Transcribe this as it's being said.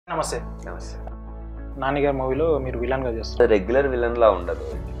నమస్తే. నమస్తే. నాన్నగారి మూవీలో మీరు విలన్ గా చేస్తారు. రెగ్యులర్ విలన్ లా ఉండదు,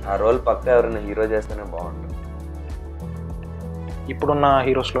 ఆ రోల్ పక్క ఎవరైనా హీరో చేస్తేనే బాగుంటుంది. ఇప్పుడున్న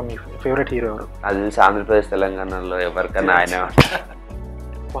హీరోస్ లో మీ ఫేవరెట్ హీరో ఎవరు? అది తెలిసి ఆంధ్రప్రదేశ్ తెలంగాణలో ఎవరికైనా ఆయన.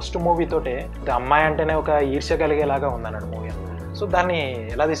 ఫస్ట్ మూవీ తోటే అమ్మాయి అంటేనే ఒక ఈర్ష్య కలిగేలాగా ఉందన్నాడు మూవీ. సో దాన్ని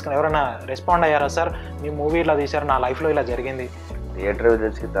ఎలా తీసుకున్నారు? ఎవరైనా రెస్పాండ్ అయ్యారా? సార్ మీ మూవీ ఇలా తీశారు, నా లైఫ్లో ఇలా జరిగింది. థియేటర్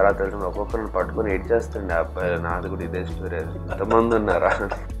తెలిసి తర్వాత తెలిసిన ఒక్కొక్కరిని పట్టుకుని ఎడ్ చేస్తుండే అబ్బాయి. నాది కూడా ఇదే స్టోరీ. ఎంతమంది ఉన్నారా?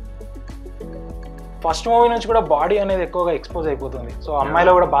 ఫస్ట్ మూవీ నుంచి కూడా బాడీ అనేది ఎక్కువగా ఎక్స్పోజ్ అయిపోతుంది. సో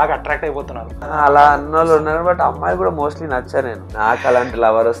అమ్మాయిలో కూడా బాగా అట్రాక్ట్ అయిపోతున్నారు. అలా అన్న వాళ్ళు ఉన్నారు, బట్ అమ్మాయి కూడా మోస్ట్లీ నచ్చా. నేను నాకు అలాంటి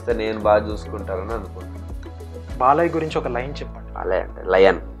లవర్ వస్తే నేను బాగా చూసుకుంటానని అనుకుంటున్నాను. బాలయ్య గురించి ఒక లైన్ చెప్పండి. బాలయ్య అంటే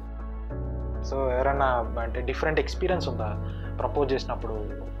లయన్. సో ఎవరైనా అంటే డిఫరెంట్ ఎక్స్పీరియన్స్ ఉందా ప్రపోజ్ చేసినప్పుడు?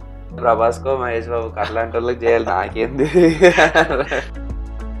 ప్రభాస్కో మహేష్ బాబుకి అట్లాంటి వాళ్ళకి చేయాలి, నాకేంది.